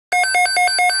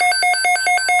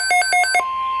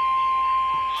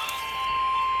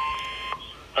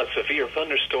severe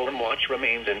thunderstorm watch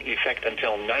remains in effect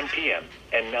until 9 p.m.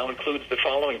 and now includes the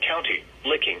following county: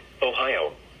 Licking,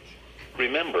 Ohio.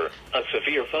 Remember, a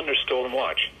severe thunderstorm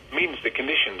watch means the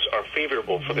conditions are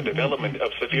favorable for the development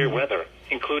of severe weather,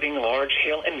 including large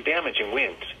hail and damaging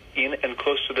winds, in and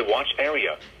close to the watch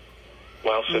area.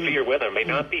 While severe weather may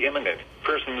not be imminent,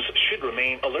 persons should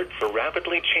remain alert for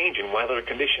rapidly changing weather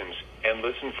conditions and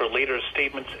listen for later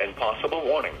statements and possible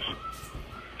warnings.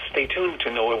 Stay tuned to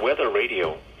NOAA weather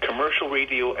radio, commercial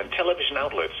radio and television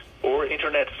outlets, or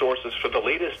internet sources for the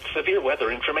latest severe weather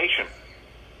information.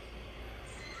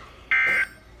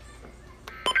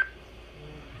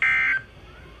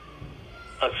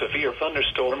 A severe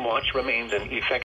thunderstorm watch remains in effect